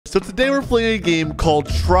So today we're playing a game called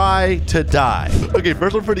Try to Die. Okay,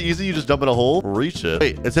 first one pretty easy. You just jump in a hole, reach it.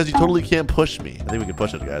 Wait, it says you totally can't push me. I think we can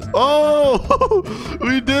push it, guys. Oh,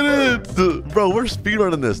 we did it. Bro, we're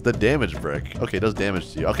speedrunning this. The damage brick. Okay, it does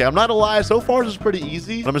damage to you. Okay, I'm not gonna lie. So far, this is pretty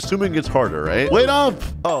easy. I'm assuming it's harder, right? Wait up.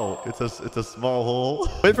 Oh, it's a small hole.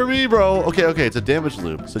 Wait for me, bro. Okay, it's a damage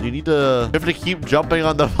loop. So you have to keep jumping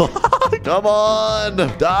on the block. Come on,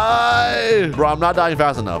 die. Bro, I'm not dying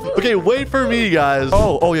fast enough. Okay, wait for me, guys.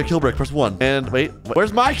 Oh yeah, kill brick. Press 1. And wait,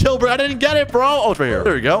 where's my kill brick? I didn't get it, bro. Oh, it's right here.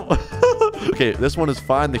 There we go. Okay, this one is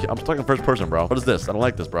fine. I'm stuck in first person, bro. What is this? I don't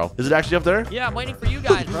like this, bro. Is it actually up there? Yeah, I'm waiting for you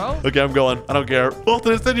guys, bro. Okay, I'm going. I don't care.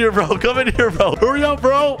 Bolton, it's in here, bro. Come in here, bro. Hurry up,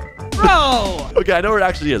 bro. Bro. Okay, I know where it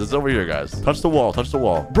actually is. It's over here, guys. Touch the wall. Touch the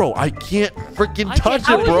wall. Bro, I can't freaking touch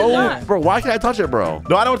it, bro. Bro, why can't I touch it, bro?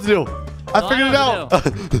 No, I know what to do. I figured it out.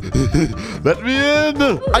 Let me in.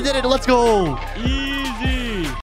 I did it. Let's go.